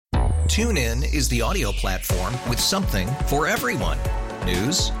TuneIn is the audio platform with something for everyone.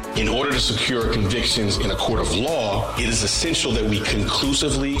 News. In order to secure convictions in a court of law, it is essential that we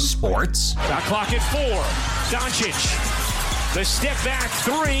conclusively. Sports. Shot clock at 4. Doncic. The step back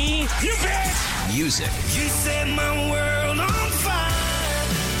 3. You bet. Music. You set my world on fire.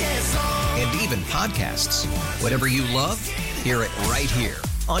 Yes, and even podcasts. Whatever you love, hear it right here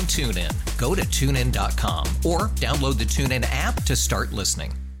on TuneIn. Go to TuneIn.com or download the TuneIn app to start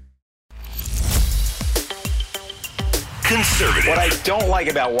listening. Conservative. What I don't like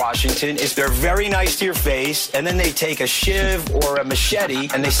about Washington is they're very nice to your face, and then they take a shiv or a machete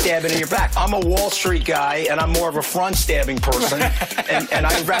and they stab it in your back. I'm a Wall Street guy, and I'm more of a front-stabbing person, and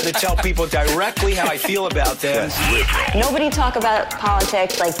I'd rather tell people directly how I feel about them. Liberal. Nobody talk about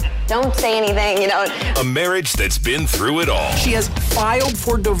politics, like, don't say anything, you know. A marriage that's been through it all. She has filed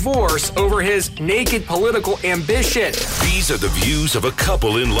for divorce over his naked political ambition. These are the views of a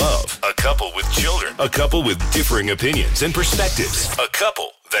couple in love, a couple with children, a couple with differing opinions and perspectives, a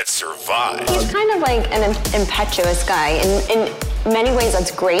couple that survived. He's kind of like an impetuous guy. In many ways, that's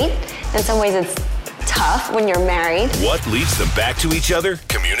great. In some ways, it's tough when you're married. What leads them back to each other?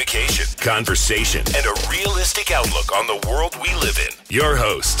 Communication, conversation, and a realistic outlook on the world we live in. Your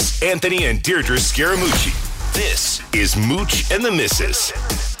hosts, Anthony and Deirdre Scaramucci. This is Mooch and the Missus.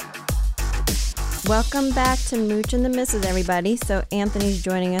 Welcome back to Mooch and the Missus, everybody. So Anthony's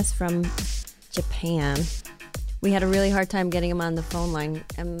joining us from Japan. We had a really hard time getting him on the phone line.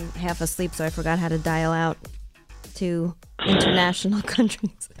 I'm half asleep, so I forgot how to dial out to international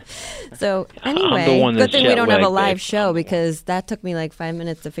countries. So anyway, good thing we don't have a live show because that took me like 5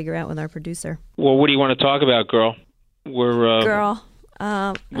 minutes to figure out with our producer. Well, what do you want to talk about, girl? We're in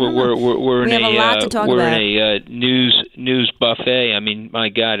a lot to talk we're about. in a news buffet. I mean, my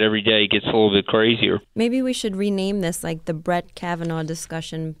God, every day it gets a little bit crazier. Maybe we should rename this like the Brett Kavanaugh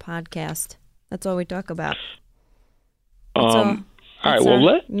discussion podcast. That's all we talk about. All right. Well,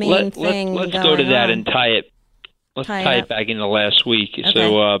 let's go to that and tie it. Let's tie it back into last week. Okay.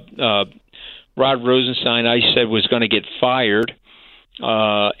 So Rod Rosenstein, I said, was going to get fired,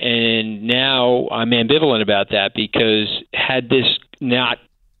 and now I'm ambivalent about that because had this not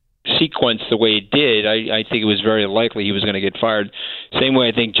sequenced the way it did, I think it was very likely he was going to get fired. Same way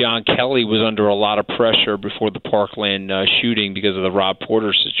I think John Kelly was under a lot of pressure before the Parkland shooting because of the Rob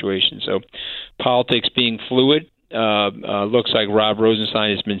Porter situation. So politics being fluid. Looks like Rob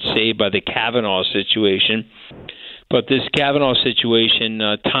Rosenstein has been saved by the Kavanaugh situation. But this Kavanaugh situation,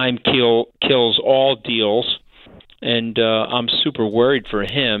 time kills all deals. And I'm super worried for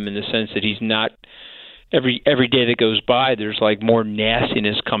him in the sense that he's not every day that goes by, there's like more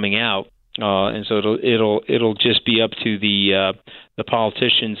nastiness coming out. And so it'll just be up to the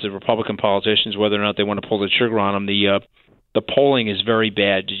politicians, the Republican politicians, whether or not they want to pull the trigger on him. The polling is very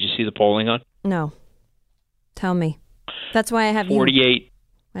bad. Did you see the polling on? No. Tell me. That's why I have 48.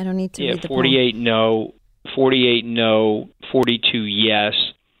 I don't need to read the 48 poll. No, 48 no, 42 yes.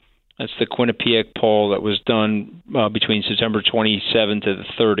 That's the Quinnipiac poll that was done between September 27th to the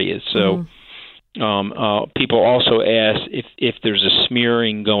 30th. So people also asked if there's a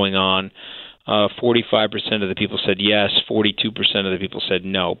smearing going on. 45% of the people said yes, 42% of the people said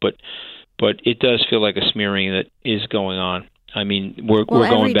no. But it does feel like a smearing that is going on. I mean, we're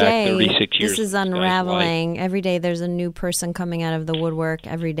going back 36 years. This is unraveling. Every day there's a new person coming out of the woodwork.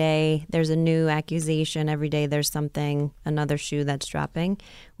 Every day there's a new accusation. Every day there's something, another shoe that's dropping.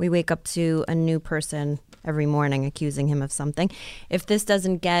 We wake up to a new person every morning accusing him of something. If this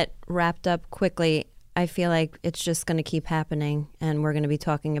doesn't get wrapped up quickly, I feel like it's just going to keep happening, and we're going to be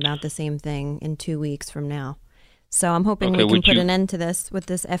talking about the same thing in 2 weeks from now. So I'm hoping we can put an end to this with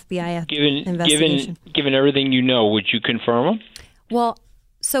this FBI investigation. Given everything you know, would you confirm them? Well,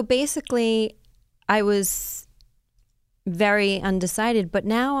 so basically, I was very undecided, but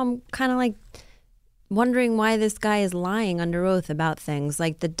now I'm kind of like wondering why this guy is lying under oath about things.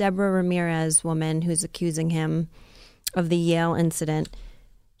 Like the Deborah Ramirez woman who's accusing him of the Yale incident.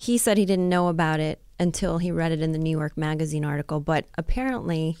 He said he didn't know about it until he read it in the New York Magazine article, but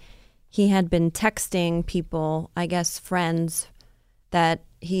apparently he had been texting people, I guess friends that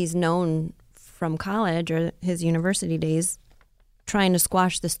he's known from college or his university days, trying to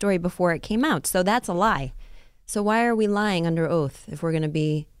squash the story before it came out. So that's a lie. So why are we lying under oath if we're going to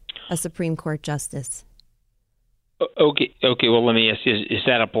be a Supreme Court justice? Okay. Well, let me ask you: is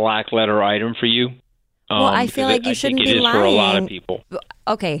that a black letter item for you? Well, I feel like you shouldn't be lying. For a lot of people.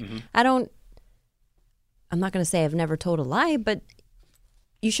 Okay, I'm not going to say I've never told a lie, but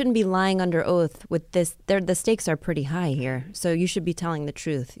you shouldn't be lying under oath with this. The stakes are pretty high here, so you should be telling the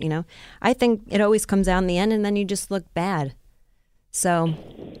truth, you know? I think it always comes out in the end, and then you just look bad. So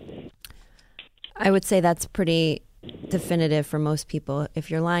I would say that's pretty definitive for most people. If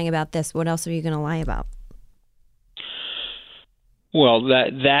you're lying about this, what else are you going to lie about? Well,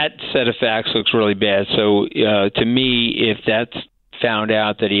 that set of facts looks really bad. So to me, if that's found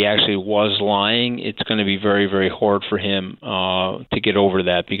out that he actually was lying, it's going to be very, very hard for him to get over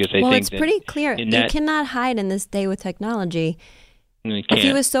that, because I think it's pretty clear. You cannot hide in this day with technology. If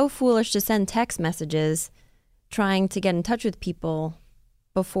he was so foolish to send text messages trying to get in touch with people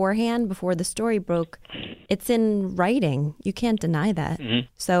beforehand, before the story broke, it's in writing. You can't deny that. Mm-hmm.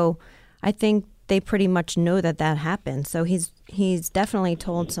 So I think they pretty much know that happened. So he's definitely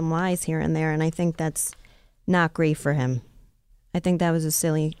told some lies here and there, and I think that's not great for him. I think that was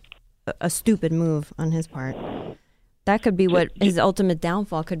a stupid move on his part. That could be what his ultimate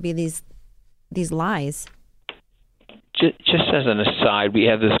downfall could be, these lies. Just as an aside, we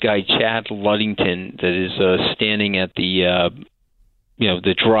have this guy, Chad Luddington, that is standing at the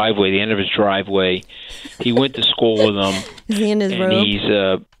the driveway, the end of his driveway. He went to school with him. Is he in his robe?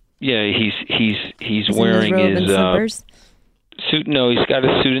 He's wearing his suit. No, he's got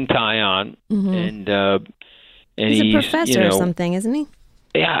a suit and tie on, mm-hmm. and he's a professor or something, isn't he?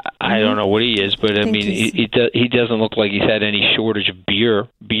 Yeah, I don't know what he is, but I mean, he doesn't look like he's had any shortage of beer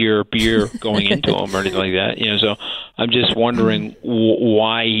going into him or anything like that. So I'm just wondering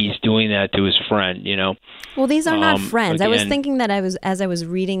why he's doing that to his friend. Well, these are not friends. Again, I was thinking that as I was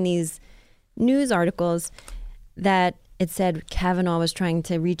reading these news articles, that it said Kavanaugh was trying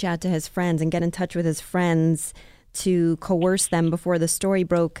to reach out to his friends and get in touch with his friends to coerce them before the story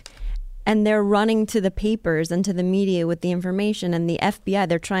broke. And they're running to the papers and to the media with the information, and the FBI,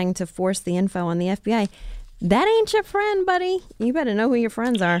 they're trying to force the info on the FBI. That ain't your friend, buddy. You better know who your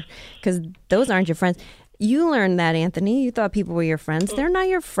friends are, because those aren't your friends. You learned that, Anthony. You thought people were your friends. They're not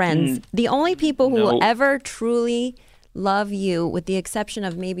your friends. The only people who will ever truly love you, with the exception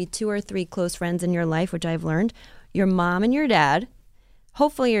of maybe 2 or 3 close friends in your life, which I've learned, your mom and your dad,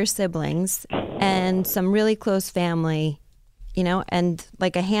 hopefully your siblings, and some really close family, and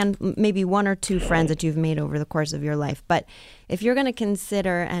like maybe 1 or 2 friends that you've made over the course of your life. But if you're going to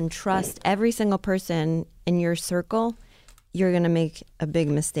consider and trust every single person in your circle, you're going to make a big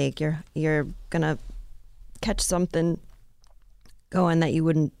mistake. You're going to catch something going that you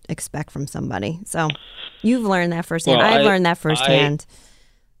wouldn't expect from somebody. So you've learned that firsthand. Well, I've learned that firsthand.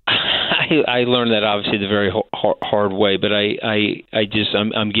 I learned that obviously the very hard way, but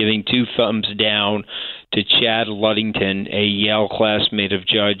I'm giving 2 thumbs down to Chad Luddington, a Yale classmate of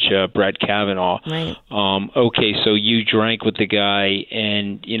Judge Brett Kavanaugh. Right. Okay, so you drank with the guy,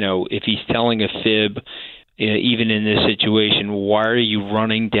 and if he's telling a fib, even in this situation, why are you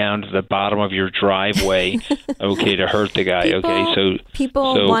running down to the bottom of your driveway, to hurt the guy?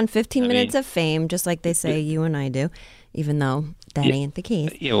 People want 15 minutes of fame, just like they say you and I do, even though that ain't the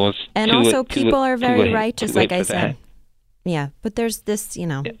case. Yeah, well, and also people are very righteous, like I said. Yeah, but there's this,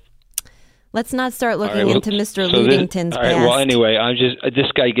 Let's not start looking into Mr. Ludington's past. Well, anyway, this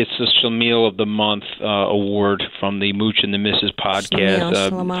guy gets the Schlemiel of the Month award from the Mooch and the Missus podcast,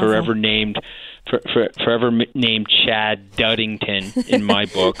 forever named Chad Duddington in my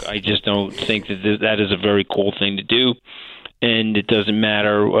book. I just don't think that is a very cool thing to do. And it doesn't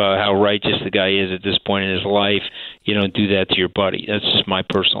matter how righteous the guy is at this point in his life. You don't do that to your buddy. That's just my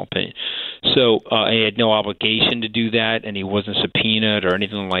personal opinion. So he had no obligation to do that, and he wasn't subpoenaed or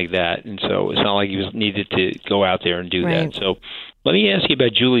anything like that. And so it's not like he needed to go out there and do that. So let me ask you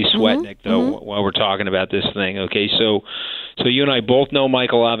about Julie Swetnick, though, while we're talking about this thing. Okay, so you and I both know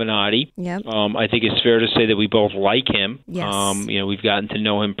Michael Avenatti. Yep. I think it's fair to say that we both like him. Yes. We've gotten to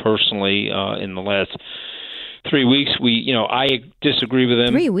know him personally in the last 3 weeks. I disagree with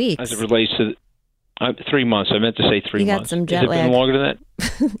him. 3 weeks as it relates to 3 months. I meant to say 3 months. You got some jet lag. Has it been longer than that?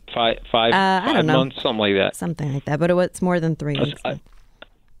 Five I don't know. months, something like that. Something like that, but it's more than 3 weeks.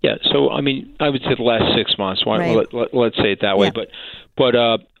 Yeah. So I would say the last 6 months. Right. Let's say it that way. But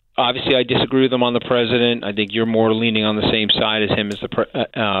obviously, I disagree with him on the president. I think you're more leaning on the same side as him as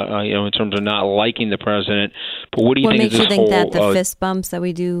in terms of not liking the president. But what do you think? What makes you think that the fist bumps that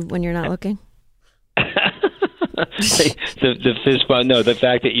we do when you're not looking? the fist bump. No, the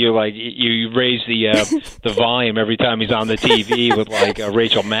fact that you raise the volume every time he's on the TV with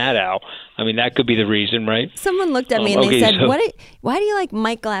Rachel Maddow. That could be the reason, right? Someone looked at me and they said, "Why do you like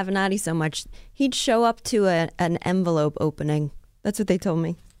Michael Avenatti so much? He'd show up to an envelope opening." That's what they told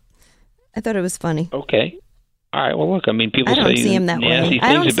me. I thought it was funny. Okay. All right. Well, look. People I don't see him that way.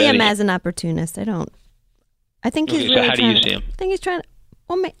 I don't see him him as an opportunist. I don't. I think he's really. So how do you see him? I think he's trying.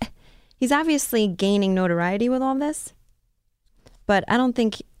 He's obviously gaining notoriety with all this, but I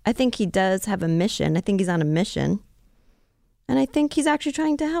think he does have a mission. I think he's on a mission, and I think he's actually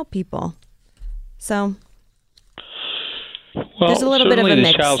trying to help people. So Well, there's a little bit of a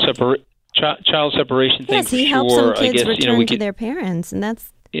mix. Child separation thing. Yes, he for helps sure. some kids I guess, return to their parents, and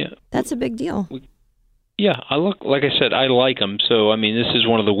that's a big deal. Like I said, I like him. So, I mean, this is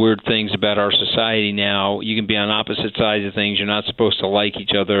one of the weird things about our society now. You can be on opposite sides of things. You're not supposed to like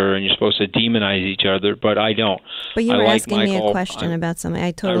each other, and you're supposed to demonize each other, but I don't. But you were like asking Michael. me a question about something.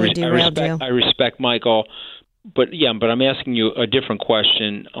 I totally derailed you. I respect Michael, but I'm asking you a different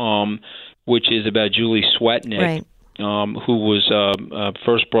question, which is about Julie Swetnick, right. Who was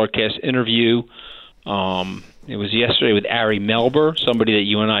first broadcast interview. It was yesterday with Ari Melber, somebody that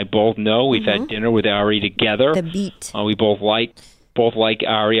you and I both know. We've had dinner with Ari together. The Beat. We both like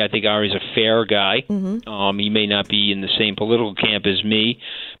Ari. I think Ari's a fair guy. He may not be in the same political camp as me,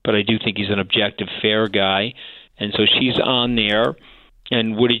 but I do think he's an objective, fair guy. And so she's on there.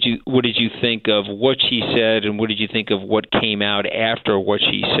 And what did you think of what she said, and what did you think of what came out after what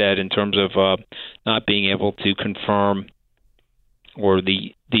she said in terms of not being able to confirm or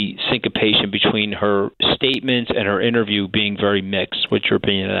the syncopation between her statements and her interview being very mixed? What's your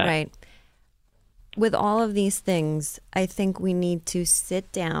opinion of that? Right. With all of these things, I think we need to sit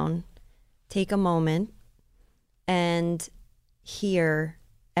down, take a moment, and hear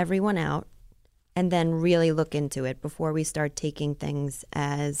everyone out, and then really look into it before we start taking things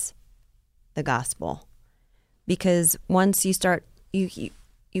as the gospel. Because once you start, you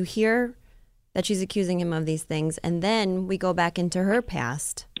hear that she's accusing him of these things, and then we go back into her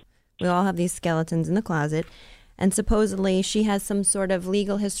past. We all have these skeletons in the closet, and supposedly she has some sort of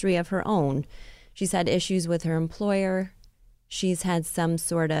legal history of her own. She's had issues with her employer. She's had some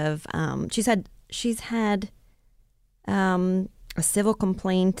sort of she's had a civil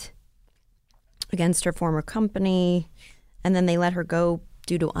complaint against her former company, and then they let her go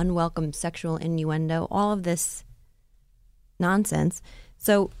due to unwelcome sexual innuendo. All of this nonsense.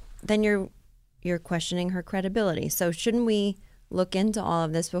 So then you're questioning her credibility. So shouldn't we look into all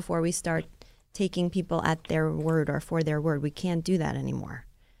of this before we start taking people at their word or for their word? We can't do that anymore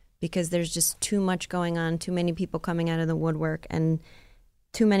because there's just too much going on, too many people coming out of the woodwork, and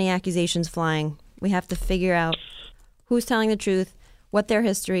too many accusations flying. We have to figure out who's telling the truth, what their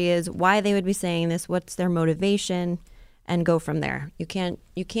history is, why they would be saying this, what's their motivation, and go from there. You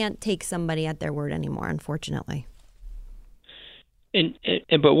can't take somebody at their word anymore, unfortunately.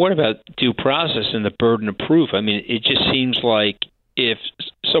 But what about due process and the burden of proof? I mean, it just seems like if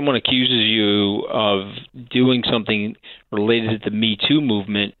someone accuses you of doing something related to the Me Too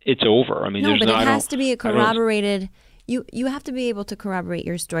movement, it's over. I mean, no, but it has to be a corroborated. You have to be able to corroborate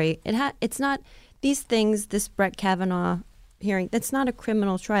your story. It's not these things. This Brett Kavanaugh hearing, that's not a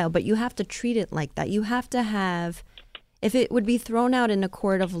criminal trial, but you have to treat it like that. You have to have, if it would be thrown out in a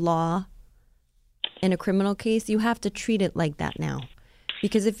court of law in a criminal case, you have to treat it like that now.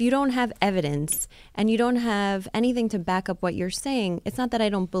 Because if you don't have evidence and you don't have anything to back up what you're saying, it's not that I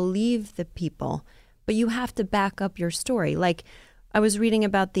don't believe the people, but you have to back up your story. Like I was reading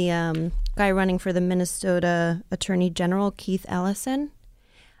about the guy running for the Minnesota Attorney General, Keith Ellison.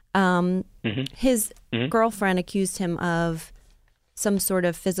 His girlfriend accused him of some sort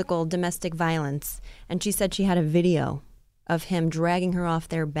of physical domestic violence, and she said she had a video of him dragging her off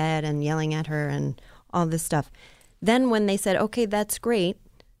their bed and yelling at her and all this stuff. Then when they said, okay, that's great,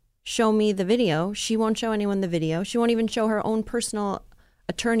 show me the video, she won't show anyone the video. She won't even show her own personal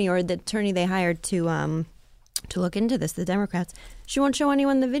attorney or the attorney they hired to look into this, the Democrats. She won't show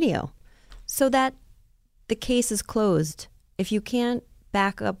anyone the video. So that the case is closed. If you can't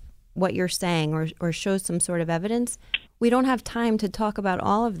back up what you're saying or show some sort of evidence, we don't have time to talk about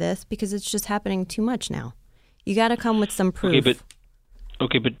all of this because it's just happening too much now. You got to come with some proof.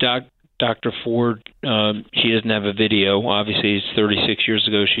 Okay, but Dr. Ford, she doesn't have a video. Obviously, it's 36 years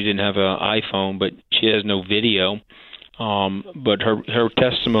ago. She didn't have an iPhone, but she has no video. But her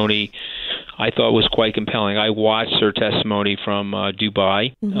testimony, I thought, was quite compelling. I watched her testimony from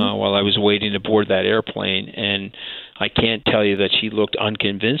Dubai while I was waiting to board that airplane, and I can't tell you that she looked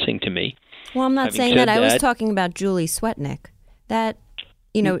unconvincing to me. Well, I'm not saying that. I was talking about Julie Swetnick. That,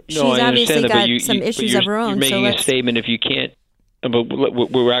 she's obviously got some issues of her own. You're making a statement if you can't. But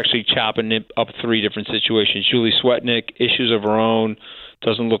we're actually chopping it up three different situations. Julie Swetnick, issues of her own,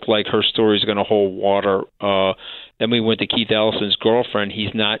 doesn't look like her story is going to hold water. Then we went to Keith Ellison's girlfriend.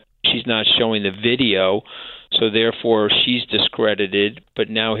 She's not showing the video, so therefore she's discredited. But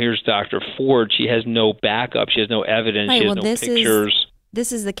now here's Dr. Ford. She has no backup. She has no evidence. Right, she has no pictures.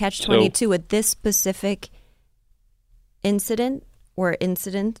 This is the catch-22 with this specific incident.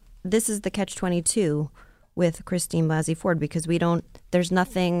 This is the catch-22 with Christine Blasey Ford because there's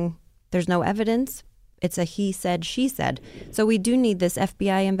no evidence. It's a he said, she said. So we do need this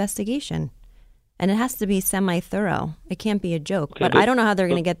FBI investigation. And it has to be semi-thorough. It can't be a joke. But I don't know how they're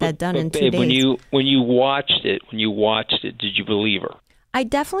going to get that done in 2 days. When you watched it, did you believe her? I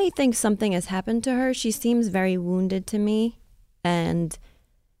definitely think something has happened to her. She seems very wounded to me. And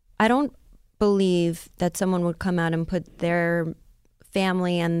I don't believe that someone would come out and put their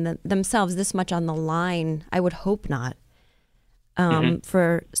family and themselves this much on the line. I would hope not,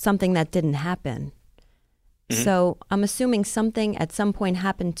 for something that didn't happen. So I'm assuming something at some point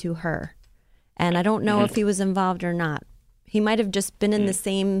happened to her. And I don't know if he was involved or not. He might have just been in the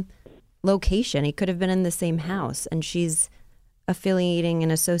same location. He could have been in the same house, and she's affiliating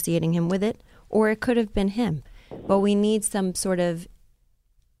and associating him with it. Or it could have been him. But we need some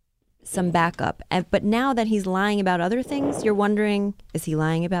backup. But now that he's lying about other things, you're wondering, is he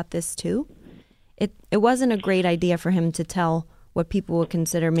lying about this too? It wasn't a great idea for him to tell what people would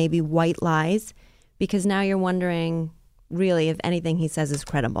consider maybe white lies, because now you're wondering, really, if anything he says is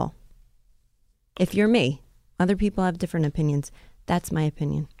credible. If you're me, other people have different opinions. That's my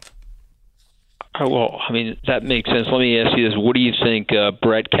opinion. Well, I mean, that makes sense. Let me ask you this. What do you think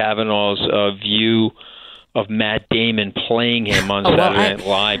Brett Kavanaugh's view of Matt Damon playing him on Saturday Night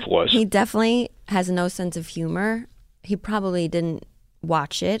Live was? He definitely has no sense of humor. He probably didn't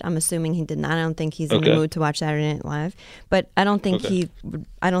watch it. I'm assuming he did not. I don't think he's in the mood to watch Saturday Night Live. But I don't think he's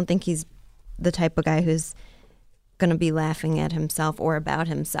the type of guy who's going to be laughing at himself or about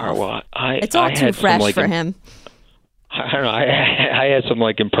himself. Well, it's all too fresh for him. I don't know. I had some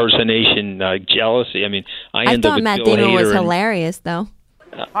impersonation jealousy. I mean, I thought Matt Damon was hilarious, though.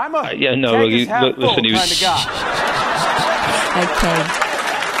 I'm a listen, he was kind of guy. Okay.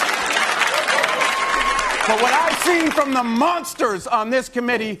 But what I've seen from the monsters on this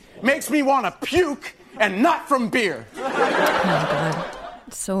committee makes me want to puke, and not from beer. Oh my God.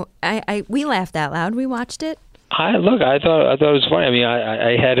 So we laughed out loud. We watched it. I thought it was funny. I mean,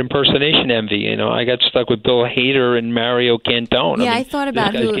 I had impersonation envy. You know, I got stuck with Bill Hader and Mario Cantone. Yeah, I thought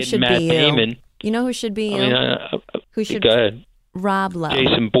about who should be you. Damon. You know who should be you? Who should? Go ahead. Rob Lowe.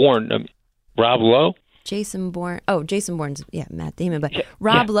 Jason Bourne. Rob Lowe? Jason Bourne. Oh, Jason Bourne's Matt Damon, but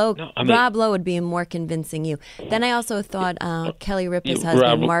Rob Lowe. Rob Lowe would be a more convincing you. Then I also thought Kelly Ripa's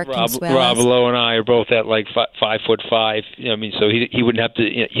husband, Mark Consuelos. Rob Lowe and I are both at 5'5". I mean, so he wouldn't have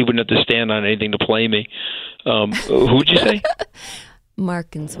to stand on anything to play me. Who'd you say?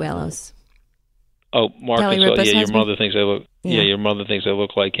 Mark Consuelos. Oh, Mark Consuelos. Yeah, your mother thinks I look. Yeah. Yeah, your mother thinks I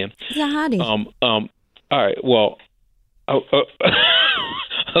look like him. He's a hottie. All right. Well.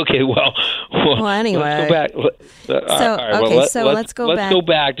 Okay. Well. Anyway. Let's go back. Let's go back. Let's go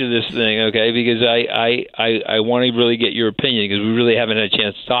back to this thing, okay? Because I want to really get your opinion, because we really haven't had a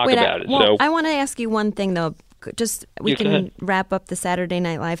chance to talk about it. Well, I want to ask you one thing though. Just we can wrap up the Saturday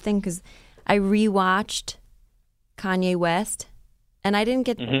Night Live thing, because I rewatched Kanye West, and I didn't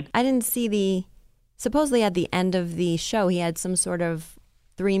get. I didn't see supposedly at the end of the show he had some sort of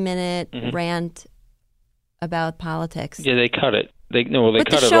 3-minute rant about politics. Yeah, they cut it. But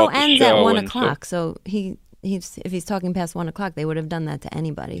the show ends at 1 o'clock, so if he's talking past 1 o'clock, they would have done that to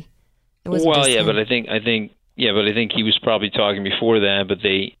anybody. But I think he was probably talking before that, but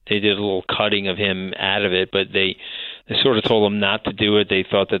they did a little cutting of him out of it, but they sort of told him not to do it. They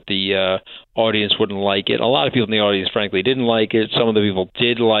thought that the audience wouldn't like it. A lot of people in the audience, frankly, didn't like it. Some of the people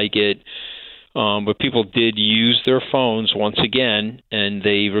did like it. But people did use their phones once again, and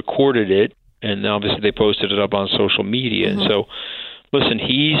they recorded it, and obviously they posted it up on social media. And so, listen,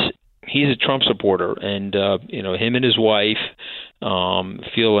 he's a Trump supporter, and him and his wife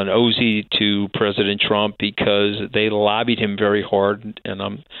feel an OZ to President Trump because they lobbied him very hard.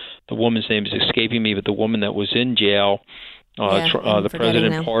 And the woman's name is escaping me, but the woman that was in jail, the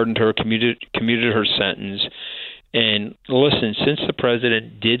president pardoned her, commuted her sentence. And listen, since the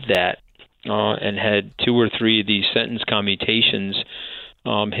president did that, and had 2 or 3 of these sentence commutations,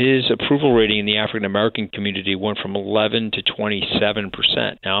 his approval rating in the African American community went from 11 to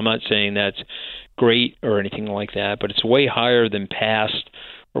 27%. Now, I'm not saying that's great or anything like that, but it's way higher than past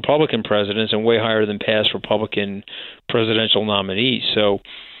Republican presidents and way higher than past Republican presidential nominees. So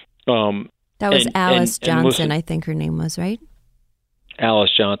that was Alice Johnson, I think her name was, right?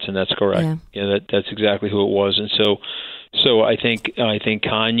 Alice Johnson, that's correct. Yeah, that's exactly who it was. And so I think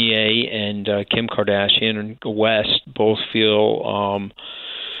Kanye and Kim Kardashian and West both feel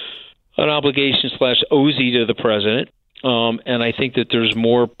an obligation / OZ to the president. And I think that there's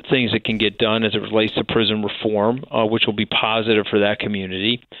more things that can get done as it relates to prison reform, which will be positive for that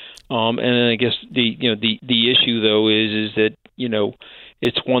community. And then I guess the issue though is that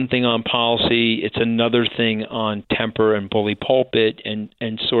it's one thing on policy, it's another thing on temper and bully pulpit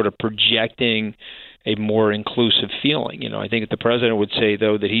and sort of projecting a more inclusive feeling. I think the president would say,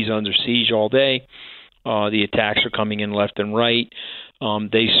 though, that he's under siege all day. The attacks are coming in left and right.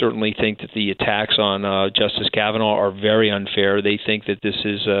 They certainly think that the attacks on Justice Kavanaugh are very unfair. They think that this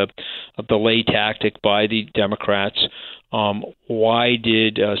is a delay tactic by the Democrats. Why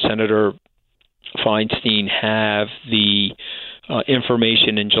did Senator Feinstein have the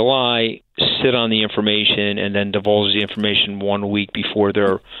information in July, sit on the information, and then divulge the information 1 week before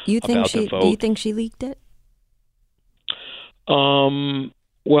they're about to vote? Do you think she leaked it?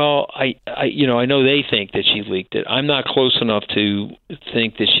 Well, I know they think that she leaked it. I'm not close enough to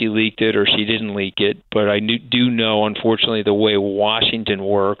think that she leaked it or she didn't leak it, but I do know, unfortunately, the way Washington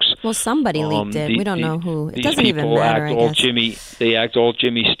works. Well, somebody leaked it. We don't know who. It doesn't even matter, I guess. They act all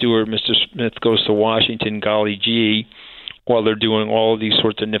Jimmy Stewart, Mr. Smith goes to Washington, golly gee, while they're doing all of these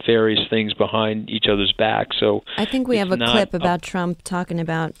sorts of nefarious things behind each other's back. So I think we have a clip about Trump talking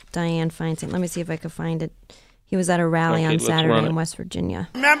about Dianne Feinstein. Let me see if I can find it. He was at a rally on Saturday in West Virginia.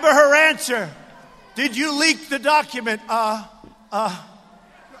 Remember her answer. Did you leak the document?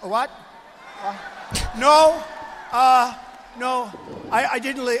 What? No. No. I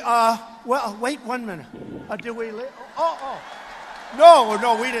didn't leak. Well, wait 1 minute. Did we leak?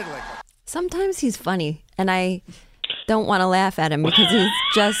 No, we didn't leak it. Sometimes he's funny, and I don't want to laugh at him because he's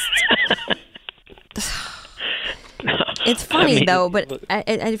just... It's funny, though, but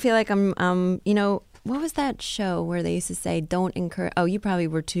I feel like I'm what was that show where they used to say, don't encourage... Oh, you probably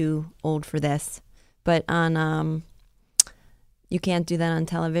were too old for this. But on... you can't do that on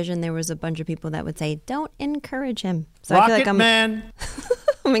television. There was a bunch of people that would say, don't encourage him. So I feel like Man.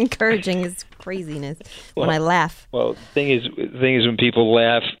 I'm encouraging his craziness when I laugh. Well, the thing is, when people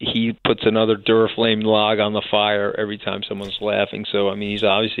laugh, he puts another Duraflame log on the fire every time someone's laughing. So, I mean, he's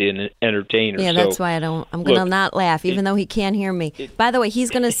obviously an entertainer. Yeah, that's why I'm going to not laugh, even though he can't hear me. By the way, he's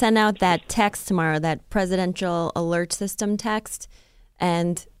going to send out that text tomorrow, that presidential alert system text.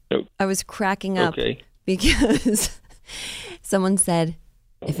 And I was cracking up because someone said,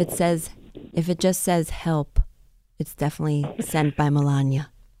 if it just says help, it's definitely sent by Melania.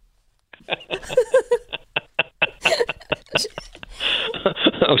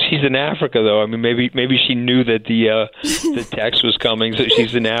 Oh, she's in Africa, though. I mean, maybe she knew that the text was coming, so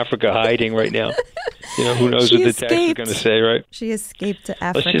she's in Africa hiding right now. Who knows what the text is going to say, right? She escaped to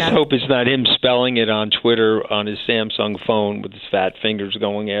Africa. Let's just hope it's not him spelling it on Twitter on his Samsung phone with his fat fingers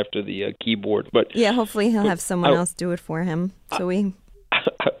going after the keyboard. But yeah, hopefully he'll have someone else do it for him, so we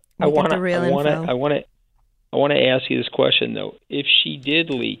get the real info. I want to ask you this question, though. If she did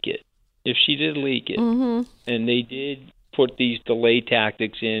leak it, mm-hmm. and they did put these delay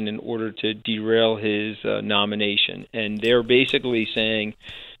tactics in order to derail his nomination, and they're basically saying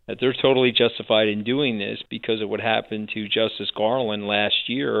that they're totally justified in doing this because of what happened to Justice Garland last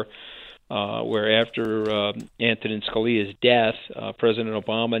year, where after Antonin Scalia's death, President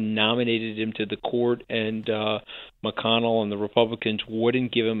Obama nominated him to the court, and McConnell and the Republicans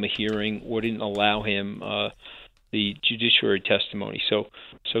wouldn't give him a hearing, wouldn't allow him the judiciary testimony. So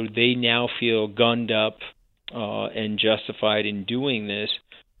they now feel gunned up and justified in doing this.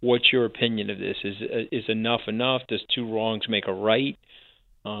 What's your opinion of this? Is enough enough? Does two wrongs make a right?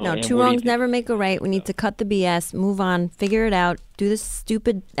 No, two wrongs never make a right. We need to cut the BS, move on, figure it out, do this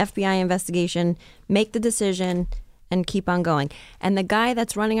stupid FBI investigation, make the decision, and keep on going. And the guy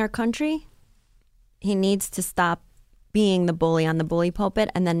that's running our country, he needs to stop being the bully on the bully pulpit,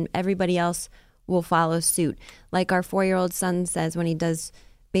 and then everybody else will follow suit. Like our 4-year-old son says when he does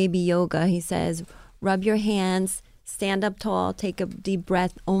baby yoga, he says, rub your hands, stand up tall, take a deep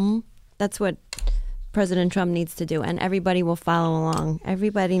breath, That's what President Trump needs to do, and everybody will follow along.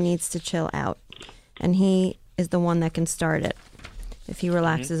 Everybody needs to chill out, and he is the one that can start it if he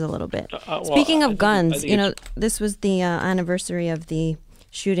relaxes a little bit. Speaking of guns, this was the anniversary of the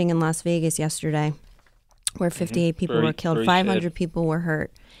shooting in Las Vegas yesterday, where 58 people were killed, 500 people were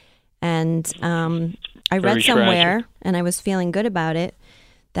hurt. And I read somewhere, and I was feeling good about it,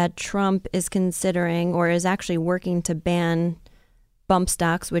 that Trump is considering or is actually working to ban bump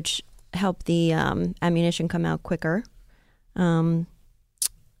stocks, which help the ammunition come out quicker from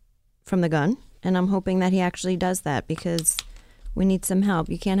the gun. And I'm hoping that he actually does that because we need some help.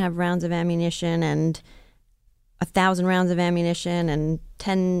 You can't have rounds of ammunition and 1,000 rounds of ammunition and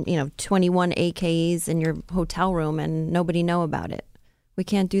 21 AKs in your hotel room and nobody know about it. We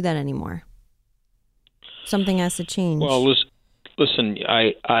can't do that anymore. Something has to change. Well, listen,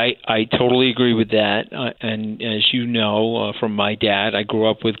 I totally agree with that. And as you know from my dad, I grew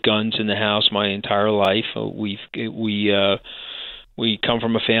up with guns in the house my entire life. We we come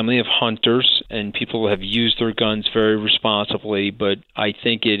from a family of hunters, and people have used their guns very responsibly, but I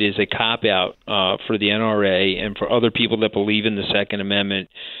think it is a cop-out for the NRA and for other people that believe in the Second Amendment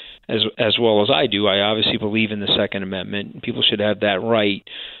as well as I do. I obviously believe in the Second Amendment. People should have that right.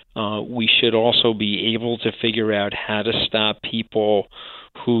 We should also be able to figure out how to stop people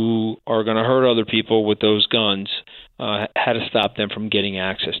who are going to hurt other people with those guns, how to stop them from getting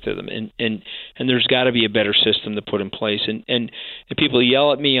access to them. And there's got to be a better system to put in place. And people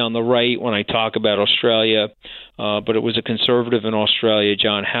yell at me on the right when I talk about Australia, but it was a conservative in Australia,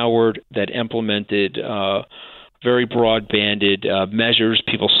 John Howard, that implemented very broad-banded measures.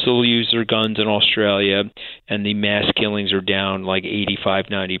 People still use their guns in Australia, and the mass killings are down like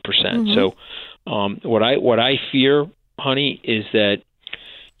 85-90%. Mm-hmm. So what I fear, honey, is that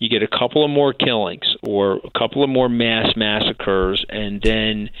you get a couple of more killings or a couple of more mass massacres, and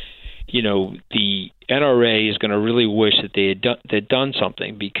then, you know, the NRA is going to really wish that they'd done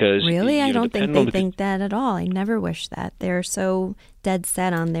something because... Really? I don't think they think that at all. I never wish that. They're so dead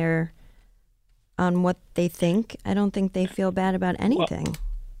set on what they think. I don't think they feel bad about anything.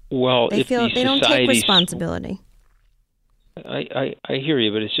 Well, they don't take responsibility. I hear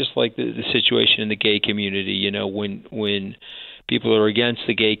you, but it's just like the situation in the gay community. You know, when people are against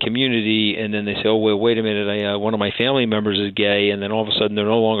the gay community, and then they say, "Oh, well, wait a minute, one of my family members is gay," and then all of a sudden they're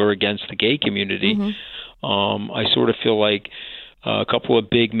no longer against the gay community. Mm-hmm. I sort of feel like a couple of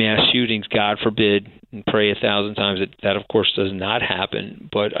big mass shootings, God forbid, and pray 1,000 times that of course does not happen.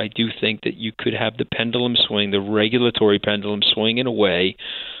 But I do think that you could have the pendulum swing, the regulatory pendulum swing in a way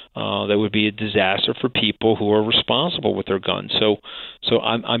that would be a disaster for people who are responsible with their guns. So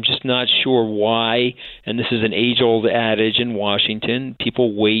I'm just not sure why, and this is an age-old adage in Washington,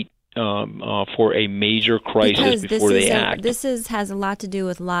 people wait for a major crisis before they act. This has a lot to do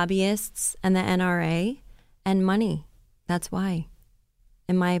with lobbyists and the NRA and money. That's why,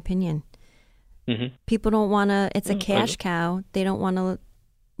 in my opinion. Mm-hmm. People don't want to, it's a cash cow. They don't want to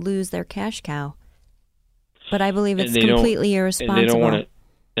lose their cash cow. But I believe it's completely irresponsible.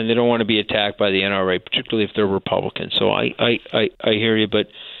 And they don't want to be attacked by the NRA, particularly if they're Republicans. So I hear you, but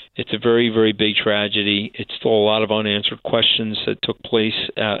it's a very, very big tragedy. It's still a lot of unanswered questions that took place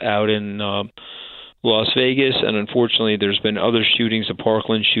out in Las Vegas, and unfortunately there's been other shootings, the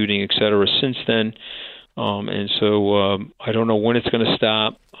Parkland shooting, et cetera, since then. And so I don't know when it's going to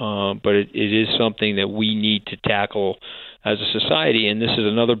stop, but it is something that we need to tackle as a society. And this is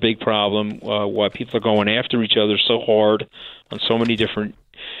another big problem, why people are going after each other so hard on so many different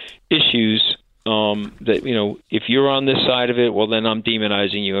issues, that, you know, if you're on this side of it, well, then I'm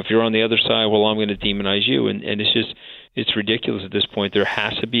demonizing you. If you're on the other side, well, I'm going to demonize you. And it's ridiculous at this point. There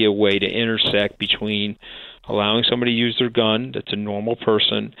has to be a way to intersect between allowing somebody to use their gun, that's a normal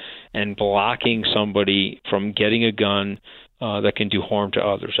person, and blocking somebody from getting a gun that can do harm to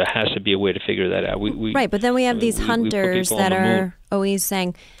others. There has to be a way to figure that out. Right, but then we have these hunters that are always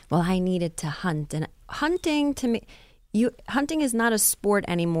saying, well, I needed to hunt. And hunting, to me, hunting is not a sport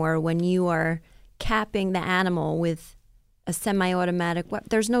anymore when you are capping the animal with a semi-automatic weapon.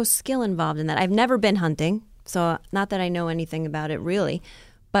 There's no skill involved in that. I've never been hunting, so not that I know anything about it really,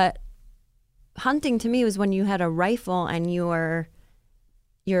 but hunting to me was when you had a rifle and you're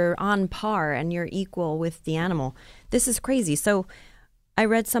on par and you're equal with the animal. This is crazy. So I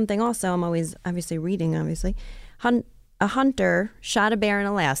read something also. I'm always obviously reading, obviously. A hunter shot a bear in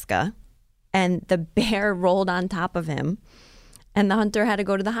Alaska, and the bear rolled on top of him, and the hunter had to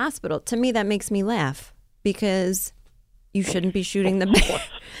go to the hospital. To me, that makes me laugh because you shouldn't be shooting the bear.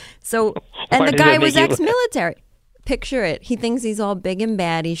 So, and the guy was ex-military. Picture it. He thinks he's all big and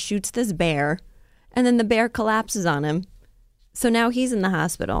bad. He shoots this bear, and then the bear collapses on him. So now he's in the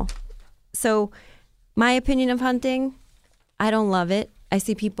hospital. So my opinion of hunting, I don't love it. I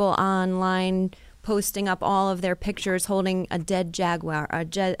see people online posting up all of their pictures holding a dead jaguar, a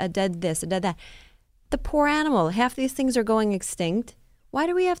dead this, a dead that. The poor animal. Half these things are going extinct. Why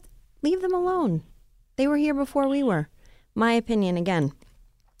do we have to leave them alone? They were here before we were. My opinion again.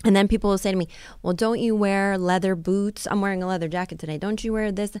 And then people will say to me, well, don't you wear leather boots? I'm wearing a leather jacket today. Don't you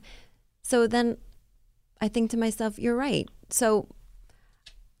wear this? So then I think to myself, you're right. So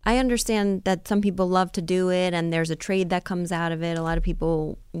I understand that some people love to do it and there's a trade that comes out of it. A lot of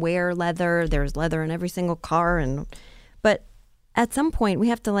people wear leather. There's leather in every single car. But at some point we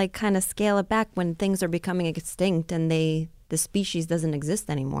have to like kind of scale it back when things are becoming extinct and the species doesn't exist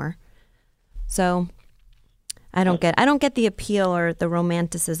anymore. So I don't get the appeal or the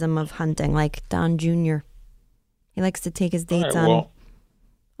romanticism of hunting like Don Jr. He likes to take his dates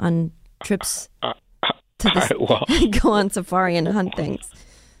on trips to go on safari and hunt things.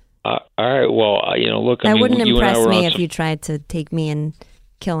 All right. Well, look. That wouldn't you impress and I were me on if you tried to take me and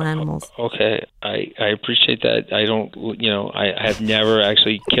kill animals. Okay, I appreciate that. I don't, I have never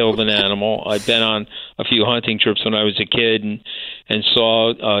actually killed an animal. I've been on a few hunting trips when I was a kid and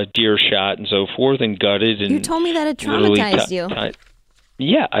saw deer shot and so forth and gutted. And you told me that it traumatized you.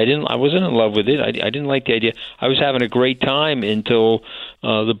 Yeah, I wasn't in love with it. I didn't like the idea. I was having a great time until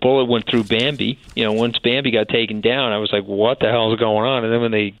the bullet went through Bambi. Once Bambi got taken down, I was like, what the hell is going on? And then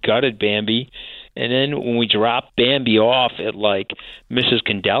when they gutted Bambi, and then when we dropped Bambi off at like Mrs.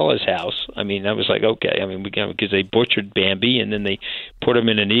 Candella's house, I was like, okay. Because they butchered Bambi and then they put him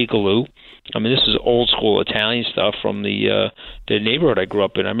in an igloo. This is old school Italian stuff from the neighborhood I grew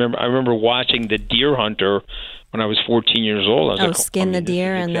up in. I remember watching The Deer Hunter when I was 14 years old. I was skin the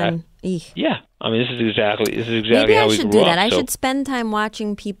deer and then. Eek. Yeah, this is exactly Maybe how I we should grew do that. up. I should spend time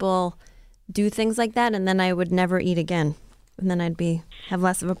watching people do things like that, and then I would never eat again. And then I'd have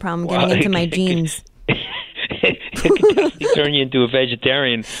less of a problem getting into my genes. It could definitely turn you into a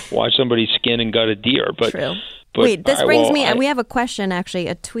vegetarian. Watch somebody skin and gut a deer. But, True. But, wait, this brings me. We We have a question actually.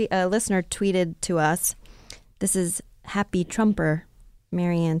 A listener tweeted to us. This is Happy Trumper,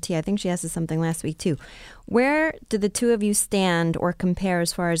 Marianne T. I think she asked us something last week too. Where do the two of you stand or compare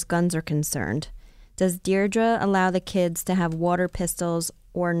as far as guns are concerned? Does Deirdre allow the kids to have water pistols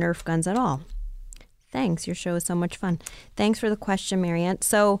or Nerf guns at all? Thanks. Your show is so much fun. Thanks for the question, Marianne.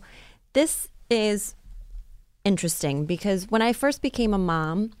 So this is interesting because when I first became a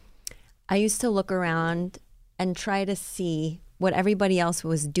mom, I used to look around and try to see what everybody else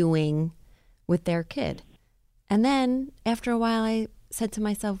was doing with their kid. And then after a while, I said to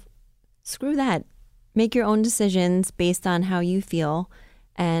myself, screw that. Make your own decisions based on how you feel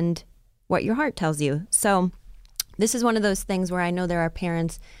and what your heart tells you. So this is one of those things where I know there are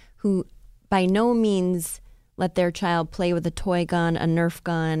parents who by no means let their child play with a toy gun, a Nerf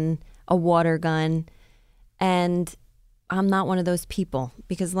gun, a water gun. And I'm not one of those people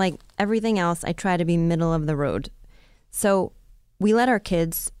because like everything else, I try to be middle of the road. So we let our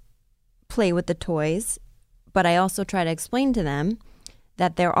kids play with the toys, but I also try to explain to them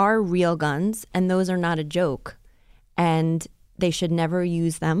that there are real guns and those are not a joke and they should never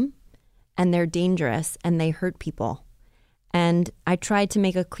use them and they're dangerous and they hurt people. And I tried to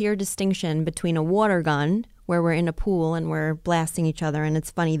make a clear distinction between a water gun where we're in a pool and we're blasting each other and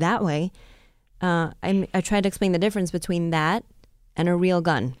it's funny that way. I tried to explain the difference between that and a real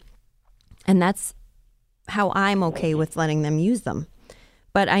gun. And that's how I'm okay with letting them use them.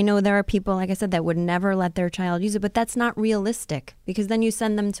 But I know there are people, like I said, that would never let their child use it. But that's not realistic because then you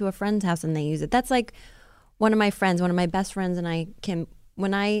send them to a friend's house and they use it. That's like one of my best friends and I, Kim,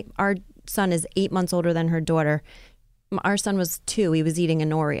 our son is 8 months older than her daughter. Our son was 2. He was eating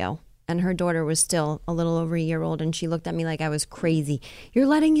an Oreo. And her daughter was still a little over a year old. And she looked at me like I was crazy. You're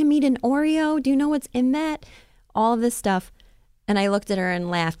letting him eat an Oreo? Do you know what's in that? All of this stuff. And I looked at her and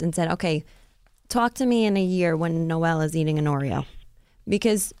laughed and said, okay, talk to me in a year when Noelle is eating an Oreo.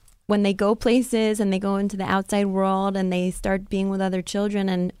 Because when they go places and they go into the outside world and they start being with other children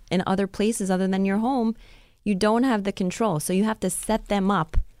and in other places other than your home, you don't have the control. So you have to set them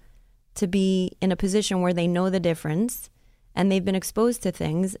up to be in a position where they know the difference and they've been exposed to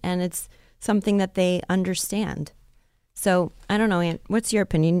things and it's something that they understand. So I don't know, Aunt, what's your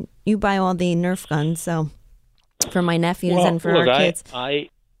opinion? You buy all the Nerf guns, so for my nephews and for our kids. I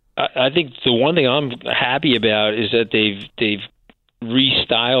think the one thing I'm happy about is that they've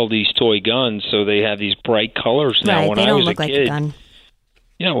restyled these toy guns so they have these bright colors now. Right, when they I don't was look a like kid, a gun.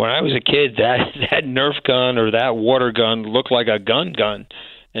 When I was a kid, that Nerf gun or that water gun looked like a gun.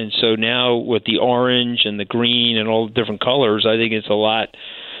 And so now with the orange and the green and all the different colors, I think it's a lot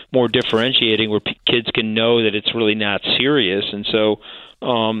more differentiating where kids can know that it's really not serious. And so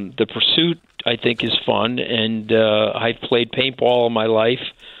the pursuit, I think, is fun. And I've played paintball all my life,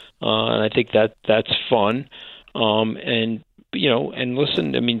 and I think that's fun. And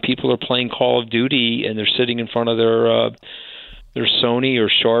listen, people are playing Call of Duty and they're sitting in front of their Sony or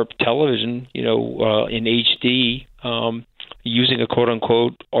Sharp television, in HD, using a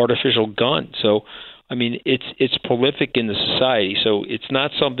quote-unquote artificial gun. So, it's prolific in the society. So it's not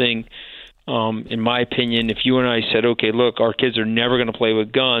something, in my opinion, if you and I said, okay, look, our kids are never going to play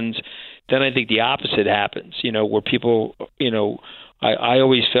with guns, then I think the opposite happens, where people, I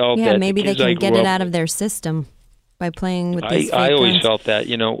always felt that maybe they can get it out of their system by playing with these I always guns. felt that,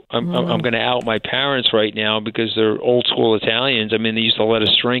 I'm going to out my parents right now because they're old school Italians. They used to let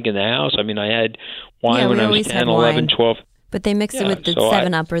us drink in the house. I had wine when I was 10, 11, 12. But they mixed it with the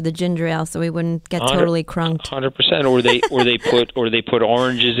 7-Up or the ginger ale, so we wouldn't get totally crunked. 100%. Or they put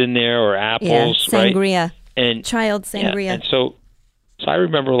oranges in there or apples, sangria, right? And child sangria. And so So I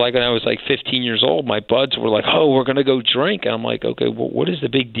remember, like, when I was like 15 years old, my buds were like, "Oh, we're going to go drink," and I'm like, "Okay, well, what is the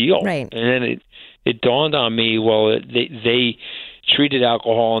big deal?" Right. And then it dawned on me, well, they treated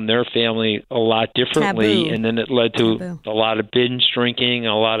alcohol in their family a lot differently, Taboo. and then it led to Taboo. a lot of binge drinking,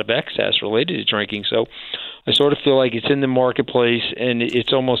 a lot of excess related to drinking. So I sort of feel like it's in the marketplace, and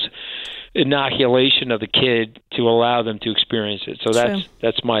it's almost inoculation of the kid to allow them to experience it. So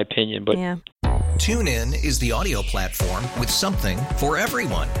that's my opinion. But yeah. TuneIn is the audio platform with something for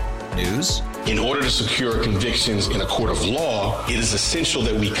everyone. News. In order to secure convictions in a court of law, it is essential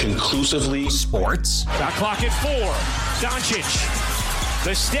that we conclusively. Sports. Shot clock at 4. Doncic.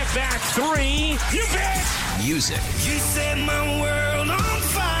 The step back 3. You bet. Music. You set my world on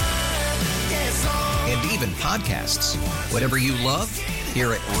fire. Yes, and even podcasts. Whatever you love,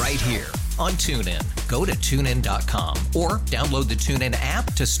 hear it right here on TuneIn. Go to TuneIn.com or download the TuneIn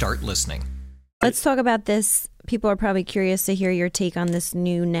app to start listening. Let's talk about this. People are probably curious to hear your take on this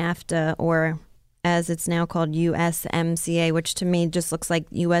new NAFTA, or as it's now called, USMCA, which to me just looks like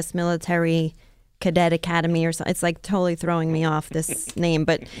U.S. Military Cadet Academy or something. It's like totally throwing me off, this name.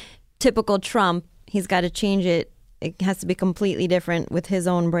 But typical Trump, he's got to change it. It has to be completely different with his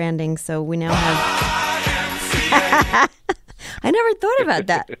own branding. So we now have... I never thought about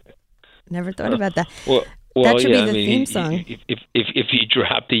that. Never thought about that. Well, that should yeah, be the I mean, theme song. If you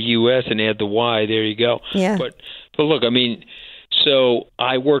drop the U.S. and add the Y, there you go. Yeah. But look, I mean, so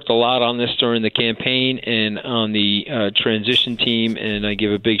I worked a lot on this during the campaign and on the transition team, and I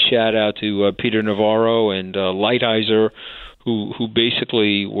give a big shout out to Peter Navarro and Lighthizer, who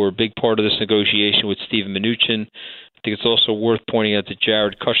basically were a big part of this negotiation with Stephen Mnuchin. I think it's also worth pointing out that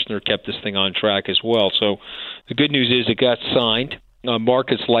Jared Kushner kept this thing on track as well. So the good news is it got signed.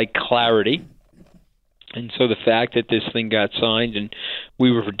 Markets like clarity. And so the fact that this thing got signed, and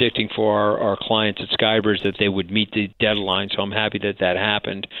we were predicting for our clients at Skybridge that they would meet the deadline, so I'm happy that that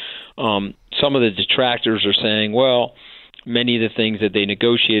happened. Some of the detractors are saying, well, many of the things that they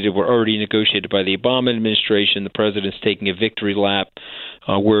negotiated were already negotiated by the Obama administration. The president's taking a victory lap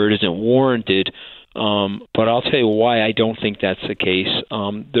where it isn't warranted. But I'll tell you why I don't think that's the case.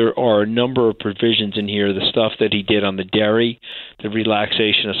 There are a number of provisions in here. The stuff that he did on the dairy, the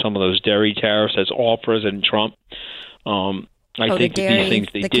relaxation of some of those dairy tariffs, that's all President Trump. I think the dairy, these things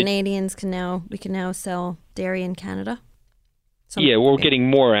they the did. Canadians we can now sell dairy in Canada. We're getting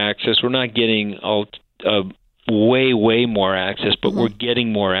more access. We're not getting way more access, but we're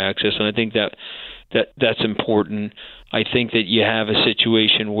getting more access, and I think that's important. I think that you have a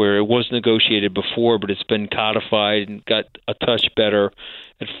situation where it was negotiated before, but it's been codified and got a touch better.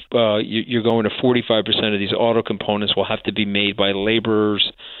 You're going to 45% of these auto components will have to be made by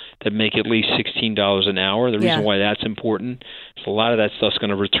laborers that make at least $16 an hour. The reason why that's important is a lot of that stuff's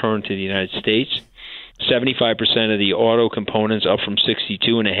going to return to the United States. 75% of the auto components, up from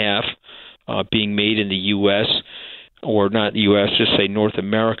 62.5%, being made in the U.S., or not the U.S., just say North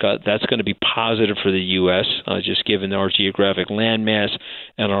America. That's going to be positive for the U.S., just given our geographic landmass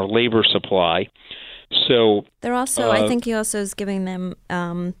and our labor supply. So they're also, I think he also is giving them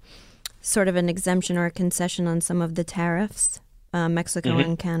sort of an exemption or a concession on some of the tariffs, Mexico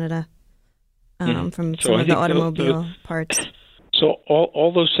and Canada, from some of the automobile parts. So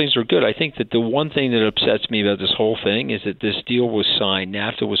all those things are good. I think that the one thing that upsets me about this whole thing is that this deal was signed,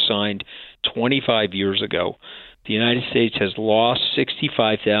 NAFTA was signed 25 years ago. The United States has lost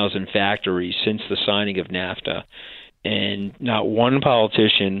 65,000 factories since the signing of NAFTA, and not one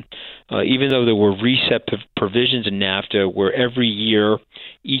politician, even though there were reset provisions in NAFTA where every year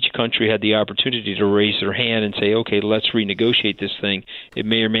each country had the opportunity to raise their hand and say, okay, let's renegotiate this thing. It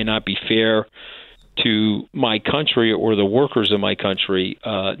may or may not be fair to my country or the workers of my country.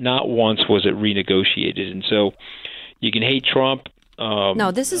 Not once was it renegotiated. And so you can hate Trump.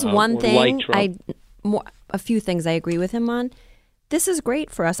 No, this is one thing. Like a few things I agree with him on. This is great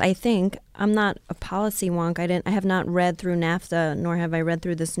for us. I think I'm not a policy wonk. I have not read through NAFTA, nor have I read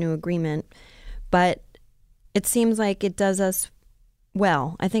through this new agreement, but it seems like it does us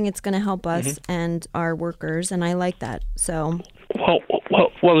well. I think it's going to help us and our workers, and I like that. So, well,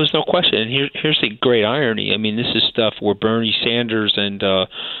 there's no question. And here's the great irony. I mean, this is stuff where Bernie Sanders and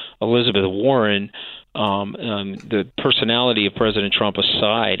Elizabeth Warren, the personality of President Trump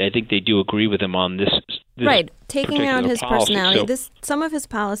aside, I think they do agree with him on this right, taking out his policy. personality. Some of his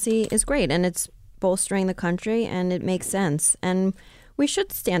policy is great, and it's bolstering the country, and it makes sense. And we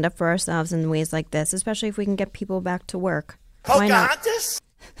should stand up for ourselves in ways like this, especially if we can get people back to work. Pocahontas?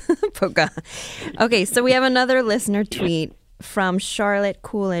 Okay, so we have another listener tweet from Charlotte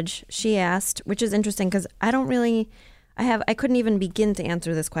Coolidge. She asked, which is interesting because I couldn't even begin to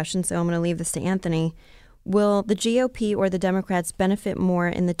answer this question, so I'm going to leave this to Anthony. Will the GOP or the Democrats benefit more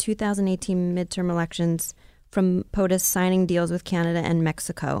in the 2018 midterm elections from POTUS signing deals with Canada and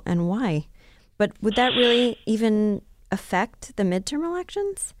Mexico, and why? But would that really even affect the midterm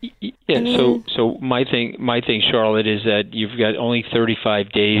elections? Yeah. I mean, so my thing, Charlotte, is that you've got only 35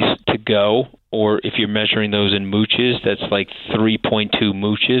 days to go, or if you're measuring those in mooches, that's like 3.2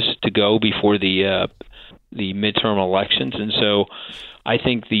 mooches to go before the midterm elections, and so I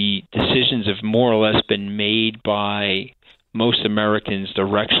think the decisions have more or less been made by most Americans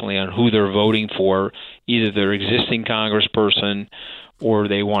directionally on who they're voting for, either their existing congressperson or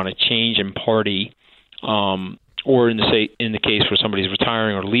they want to change in party, or in the case where somebody's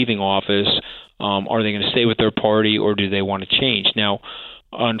retiring or leaving office, are they going to stay with their party or do they want to change? Now,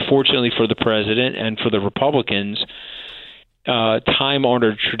 unfortunately for the president and for the Republicans,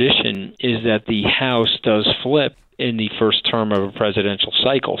 time-honored tradition is that the House does flip in the first term of a presidential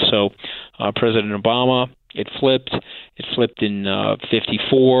cycle. So President Obama, it flipped. It flipped in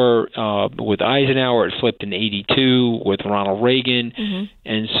 54 with Eisenhower. It flipped in 82 with Ronald Reagan. Mm-hmm.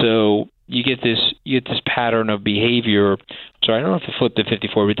 And so you get this pattern of behavior. Sorry, I don't know if it flipped in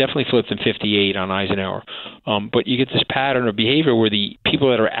 54, but it definitely flipped in 58 on Eisenhower. But you get this pattern of behavior where the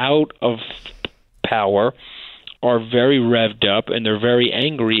people that are out of power are very revved up and they're very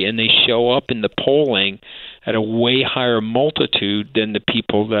angry, and they show up in the polling at a way higher multitude than the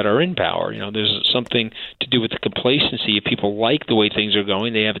people that are in power. You know, there's something to do with the complacency. If people like the way things are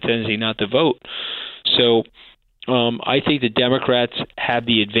going, they have a tendency not to vote. So I think the Democrats have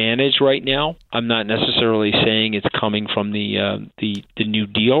the advantage right now. I'm not necessarily saying it's coming from the New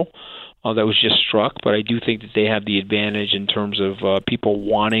Deal that was just struck, but I do think that they have the advantage in terms of people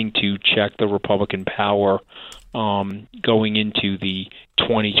wanting to check the Republican power going into the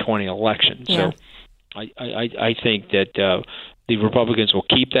 2020 election. Yeah. So I think that the Republicans will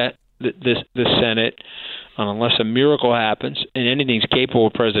keep the Senate unless a miracle happens, and anything's capable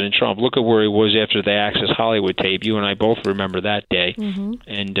of President Trump. Look at where he was after the Access Hollywood tape. You and I both remember that day, mm-hmm.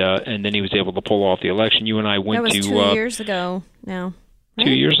 and then he was able to pull off the election. You and I went to 2 years ago now. Right?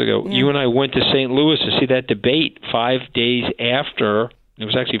 2 years ago, yeah. You and I went to St. Louis to see that debate 5 days after. It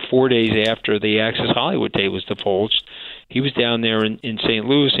was actually 4 days after the Access Hollywood tape was divulged. He was down there in St.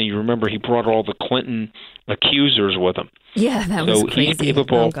 Louis, and you remember he brought all the Clinton accusers with him. Yeah, that was crazy. He's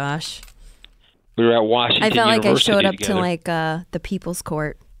capable. Oh, gosh. We were at Washington I felt like University I showed up together. to like the People's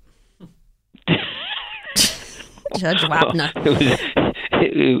Court. Judge Wapner.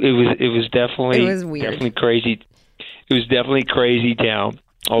 It was definitely, it was weird. Definitely crazy. It was definitely crazy town.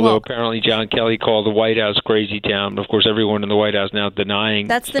 Although apparently John Kelly called the White House crazy town. Of course, everyone in the White House now denying.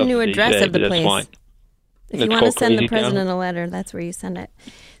 That's the new address of the place. Fine. If you want to send the president a letter, that's where you send it.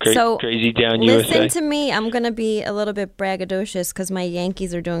 So Crazy Town, listen USA. to me. I'm going to be a little bit braggadocious because my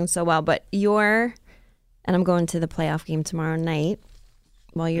Yankees are doing so well. But and I'm going to the playoff game tomorrow night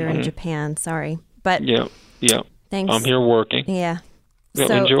while you're in Japan. Sorry. But yeah. Thanks. I'm here working. Yeah.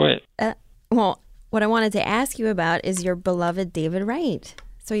 So enjoy it. Well, what I wanted to ask you about is your beloved David Wright.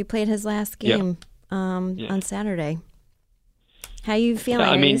 So you played his last game on Saturday. How you feeling?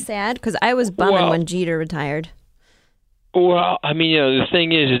 Are you sad? Because I was bumming when Jeter retired. Well, I mean, the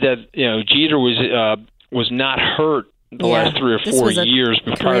thing is that Jeter was not hurt the last 3 or 4 years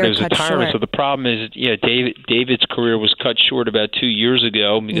prior to his retirement. So the problem is, David's career was cut short about 2 years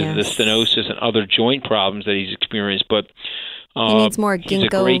ago because of the stenosis and other joint problems that he's experienced. But he needs more ginkgo. He's a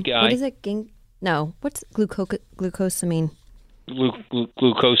great guy. What is it? No, what's glucosamine?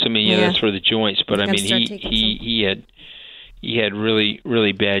 Glucosamine, that's for the joints. But I mean, he had really,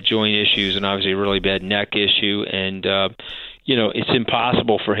 really bad joint issues and obviously a really bad neck issue. And, it's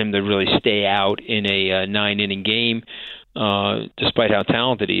impossible for him to really stay out in a 9-inning game, despite how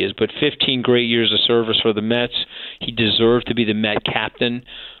talented he is. But 15 great years of service for the Mets. He deserved to be the Met captain.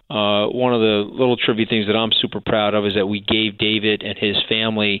 One of the little trivia things that I'm super proud of is that we gave David and his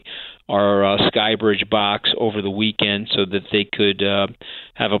family our Skybridge box over the weekend so that they could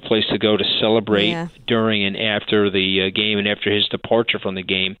have a place to go to celebrate during and after the game and after his departure from the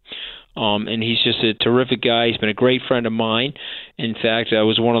game. And he's just a terrific guy. He's been a great friend of mine. In fact, I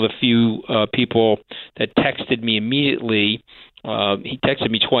was one of the few people that texted me immediately. He texted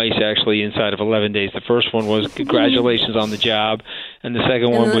me twice, actually, inside of 11 days. The first one was, congratulations on the job. And the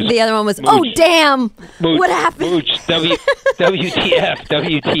second one was... The other one was, Mooch, oh, damn! Mooch, what happened? Mooch, WTF,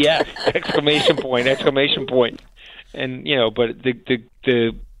 exclamation point. And, but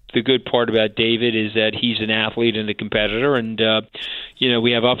the good part about David is that he's an athlete and a competitor, and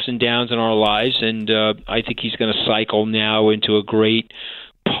we have ups and downs in our lives, and I think he's going to cycle now into a great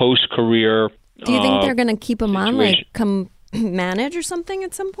post-career. Do you think they're going to keep him on, like come manage or something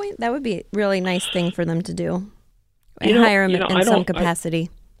at some point? That would be a really nice thing for them to do. And hire him in some capacity.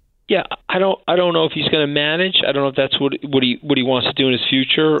 I don't know if he's going to manage. I don't know if that's what he wants to do in his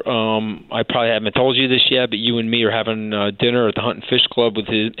future. I probably haven't told you this yet, but you and me are having dinner at the Hunt and Fish Club with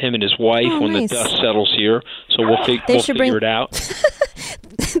him and his wife when the dust settles here. So we'll figure it out.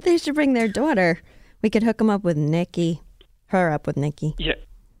 They should bring their daughter. We could hook him up with Nikki. Her up with Nikki. Yeah.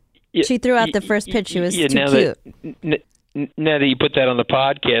 She threw out the first pitch. She was too cute. Now that you put that on the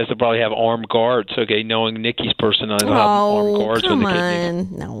podcast, they'll probably have armed guards. Okay, knowing Nikki's personality, they'll have armed guards. Come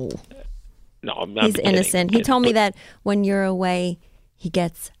on. No, I'm not He's kidding. innocent. He told me that when you're away, he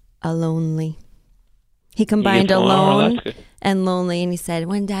gets lonely. He combined alone and lonely, and he said,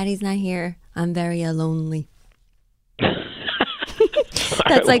 when Daddy's not here, I'm very lonely.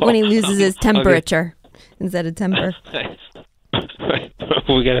 That's like when he loses his temperature instead of temper.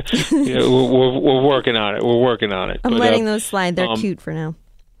 We're working on it. We're working on it. I'm letting those slide. They're cute for now.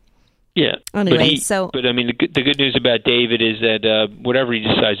 Yeah. Anyway, but I mean, the good news about David is that whatever he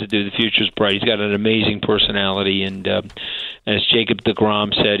decides to do, the future's bright. He's got an amazing personality, and as Jacob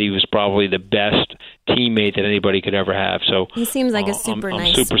deGrom said, he was probably the best teammate that anybody could ever have. So he seems like a super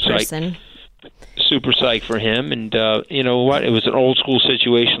nice person. Super psyched for him, and you know what? It was an old school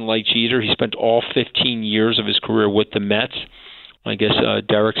situation like Jeter. He spent all 15 years of his career with the Mets. I guess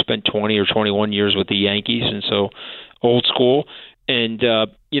Derek spent 20 or 21 years with the Yankees, and so old school. And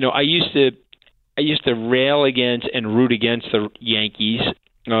you know, I used to rail against and root against the Yankees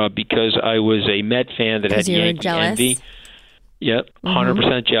because I was a Met fan that had Yankee envy. Yep,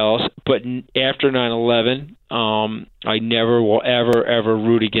 100% jealous. But after 9/11, I never will ever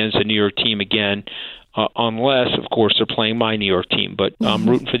root against a New York team again. Unless, of course, they're playing my New York team. But I'm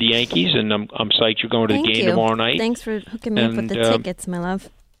rooting for the Yankees, and I'm psyched you're going to the game tomorrow night. Thanks for hooking me up with the tickets, my love.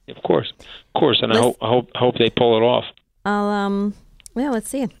 Of course, and I hope they pull it off. Let's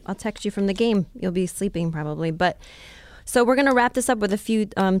see. I'll text you from the game. You'll be sleeping probably, but so we're going to wrap this up with a few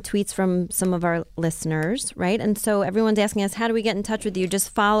tweets from some of our listeners, right? And so everyone's asking us, how do we get in touch with you? Just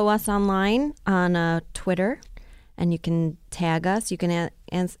follow us online on Twitter. And you can tag us. You can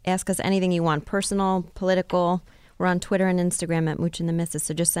ask us anything you want, personal, political. We're on Twitter and Instagram at Mooch and the Missus,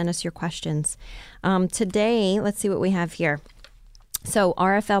 so just send us your questions. Today, let's see what we have here. So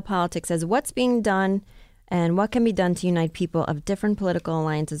RFL Politics says, what's being done and what can be done to unite people of different political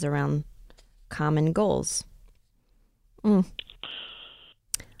alliances around common goals?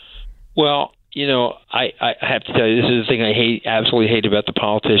 Well, you know, I have to tell you, this is the thing I absolutely hate about the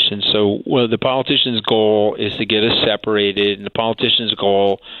politicians. So, the politician's goal is to get us separated, and the politician's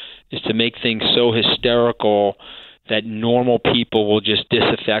goal is to make things so hysterical that normal people will just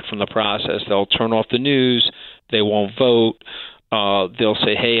disaffect from the process. They'll turn off the news. They won't vote. They'll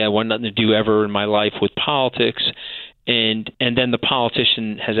say, hey, I want nothing to do ever in my life with politics. And then the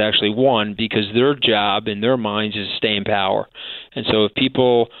politician has actually won because their job in their minds is to stay in power. And so if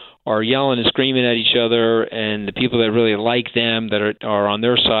people are yelling and screaming at each other, and the people that really like them, that are on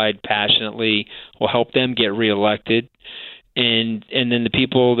their side passionately, will help them get reelected. And then the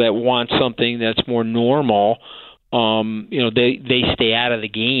people that want something that's more normal, they stay out of the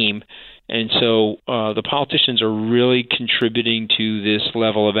game. And so the politicians are really contributing to this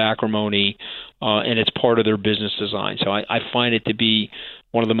level of acrimony, and it's part of their business design. So I find it to be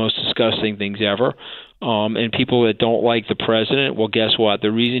one of the most disgusting things ever. And people that don't like the president, well, guess what?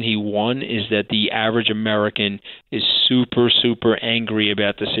 The reason he won is that the average American is super, super angry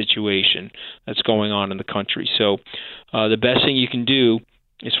about the situation that's going on in the country. So the best thing you can do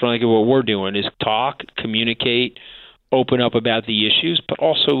is, frankly, what we're doing is talk, communicate, open up about the issues, but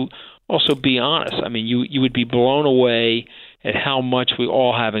also be honest. I mean, you would be blown away at how much we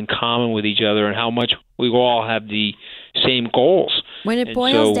all have in common with each other and how much we all have the same goals. When it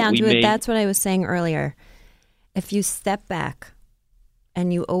boils down to it, that's what I was saying earlier. If you step back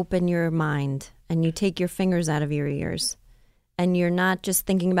and you open your mind and you take your fingers out of your ears and you're not just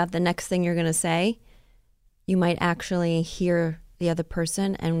thinking about the next thing you're going to say, you might actually hear the other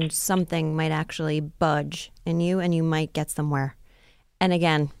person and something might actually budge in you and you might get somewhere. And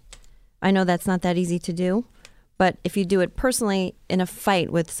again, I know that's not that easy to do, but if you do it personally in a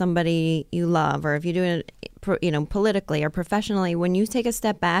fight with somebody you love, or if you do it, politically or professionally, when you take a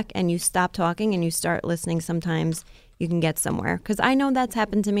step back and you stop talking and you start listening, sometimes you can get somewhere. Because I know that's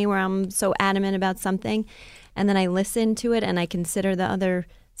happened to me where I'm so adamant about something, and then I listen to it and I consider the other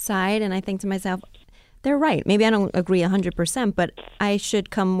side, and I think to myself, they're right. Maybe I don't agree 100%, but I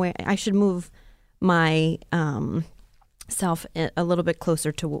should move my self a little bit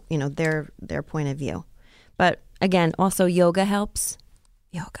closer to their point of view. But again, also yoga helps.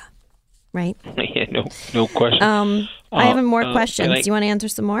 Yoga. right? Yeah, no question. I have more questions. Do you want to answer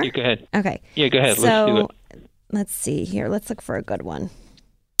some more? Yeah, go ahead. Okay. Yeah, go ahead. So, Let's do it. Let's see here. Let's look for a good one.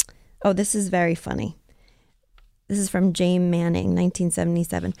 Oh, this is very funny. This is from Jane Manning,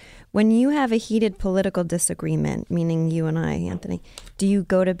 1977. When you have a heated political disagreement, meaning you and I, Anthony, do you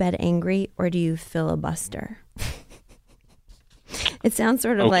go to bed angry or do you filibuster? It sounds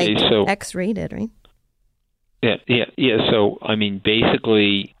sort of like X-rated, right? Yeah. So, I mean,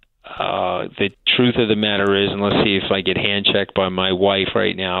 basically, the truth of the matter is, and let's see if I get hand checked by my wife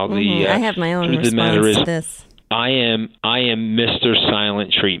right now. I have my own response to this. I am Mr.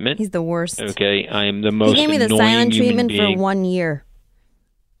 Silent Treatment. He's the worst. Okay, I am the most. He gave me the silent treatment for 1 year.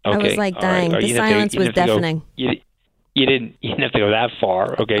 Okay. I was like dying. The silence was deafening. You didn't have to go that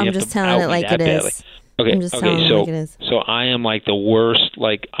far. Okay, I'm just telling it like it is. Okay. I'm just telling it like it is. So I am like the worst.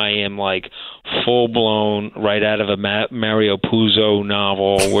 Like I am like full blown right out of a Mario Puzo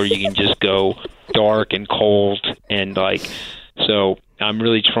novel where you can just go dark and cold and like. So I'm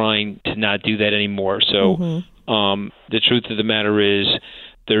really trying to not do that anymore. So the truth of the matter is,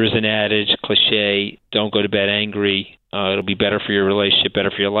 there is an adage, cliche: don't go to bed angry. It'll be better for your relationship, better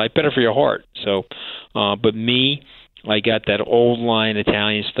for your life, better for your heart. So, but me. I got that old line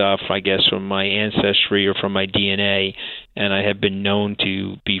Italian stuff, I guess, from my ancestry or from my DNA, and I have been known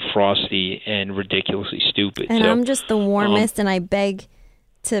to be frosty and ridiculously stupid. And I'm just the warmest, and I beg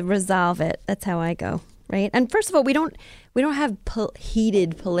to resolve it. That's how I go, right? And first of all, we don't have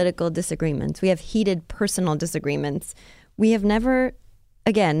heated political disagreements. We have heated personal disagreements. We have never,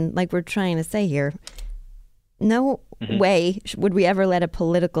 again, like we're trying to say here, no way would we ever let a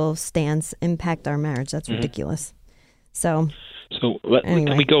political stance impact our marriage. That's ridiculous. So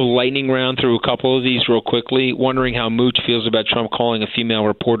can we go lightning round through a couple of these real quickly? Wondering how Mooch feels about Trump calling a female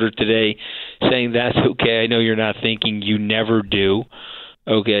reporter today, saying that's okay. I know you're not thinking, you never do.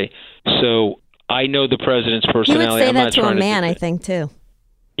 Okay, so I know the president's personality. He would say that to a man, I think, too.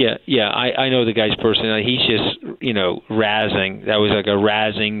 Yeah, I know the guy's personality. He's just, razzing. That was like a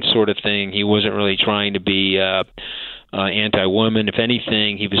razzing sort of thing. He wasn't really trying to be anti-woman. If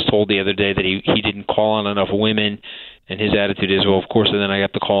anything, he was told the other day that he didn't call on enough women. And his attitude is, well, of course, and then I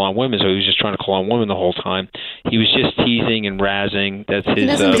have to call on women. So he was just trying to call on women the whole time. He was just teasing and razzing. That's his. He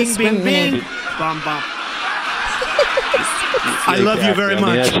doesn't discriminate. Bum, bum. I love you very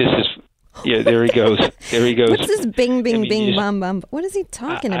much. That's just his. Yeah, there he goes. What's this bing, bing, bing, bum, bum? What is he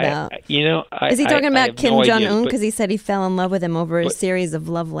talking about? Is he talking about Kim Jong-un? Because he said he fell in love with him over a series of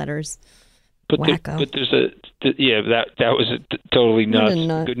love letters. Wacko. But there's that was totally nuts.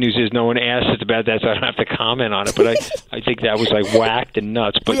 Good news is no one asked us about that, so I don't have to comment on it. But I think that was like whacked and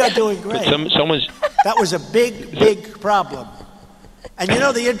nuts. But we are doing great. But someone's that was a big problem. And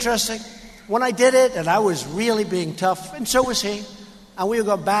the interesting, when I did it, and I was really being tough, and so was he, and we would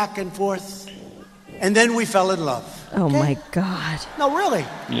go back and forth, and then we fell in love. Oh my God! No, really,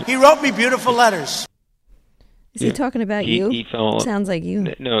 he wrote me beautiful letters. Is he talking about you? He fell. Sounds like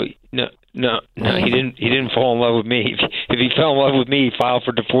you. No. He didn't fall in love with me. If he fell in love with me, he filed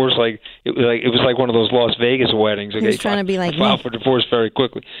for divorce. It was like one of those Las Vegas weddings. Okay, he was trying to be like filed for divorce very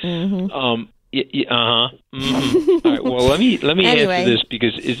quickly. All right. Well, let me anyway. answer this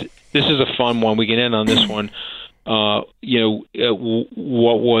because this is a fun one. We can end on this one. What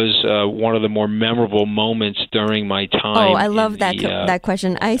was one of the more memorable moments during my time? Oh, I love that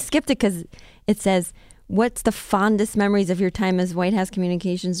question. I skipped it because it says, what's the fondest memories of your time as White House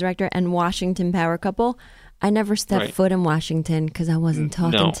Communications Director and Washington power couple? I never stepped foot in Washington because I wasn't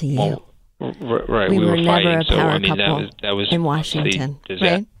talking to you. Right. We were never fighting, a power couple that was in Washington,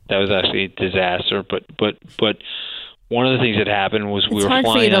 right? That was actually a disaster. But one of the things that happened was we were flying. It's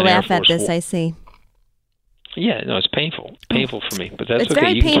hard for you to laugh at this, I see. Yeah, no, it's painful for me. But that's it's okay.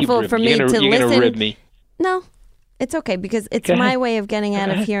 very painful for me to listen. You're gonna rib me. No, it's okay because it's my way of getting out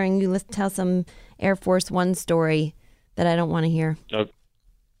of hearing you tell some Air Force One story that I don't want to hear.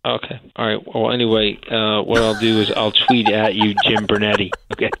 Okay. All right. Well, anyway, what I'll do is I'll tweet at you, Jim Bernetti.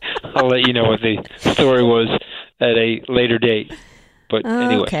 Okay. I'll let you know what the story was at a later date. But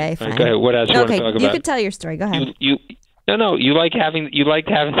anyway. Okay, fine. Go ahead. What else do you want to talk about? You could tell your story. Go ahead. No. You like having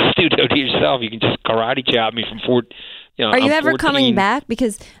the studio to yourself. You can just karate chop me from Are you ever 14, coming back?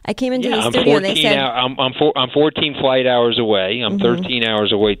 Because I came into the studio and they said I'm 14 flight hours away. I'm 13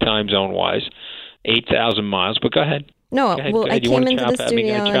 hours away time zone wise. 8,000 miles. But go ahead. No, go ahead. well, I came into the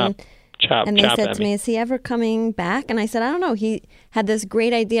studio and they said to me, "Is he ever coming back?" And I said, "I don't know. He had this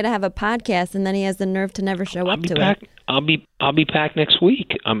great idea to have a podcast, and then he has the nerve to never show up to it." I'll be back next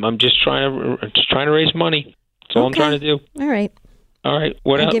week. I'm just trying to raise money. That's all I'm trying to do. All right.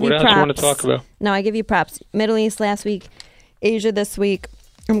 What else do you want to talk about? No, I give you props. Middle East last week, Asia this week.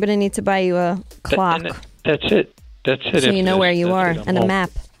 I'm going to need to buy you a clock. That's it. That's it. So you know where you are and a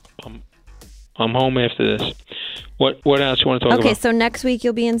map. I'm home after this. What else you want to talk about? Okay, so next week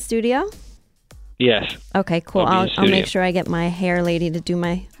you'll be in studio? Yes. Okay, cool. I'll make sure I get my hair lady to do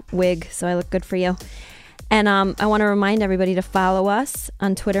my wig so I look good for you. And I want to remind everybody to follow us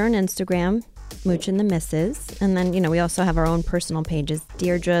on Twitter and Instagram, Mooch and the Misses. And then, we also have our own personal pages.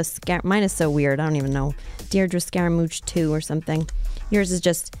 Deirdre mine is so weird. I don't even know. Deirdre Scaramouche 2 or something. Yours is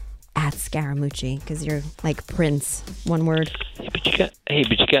just at Scaramucci because you're like Prince, one word. Yeah, but you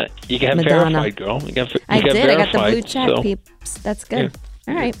got Madonna. verified, girl. You got I did. verified, I got the blue check, peeps. That's good.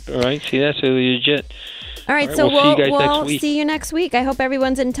 Yeah. All right. All right. See, that's really legit. All right, so we'll see you next week. I hope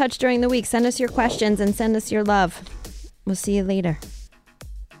everyone's in touch during the week. Send us your questions and send us your love. We'll see you later.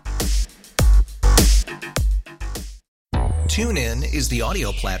 TuneIn is the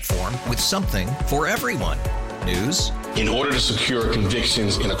audio platform with something for everyone. News. In order to secure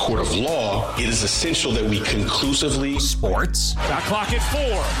convictions in a court of law, it is essential that we conclusively. Sports. Shot clock at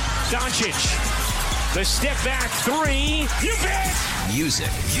 4. Doncic. The step back 3. You bet. Music.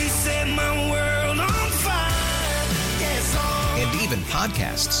 You set my world on fire. Yes, and even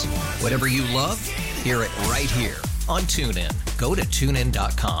podcasts. Whatever you love, hear it right here on TuneIn. Go to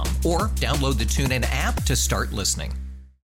TuneIn.com or download the TuneIn app to start listening.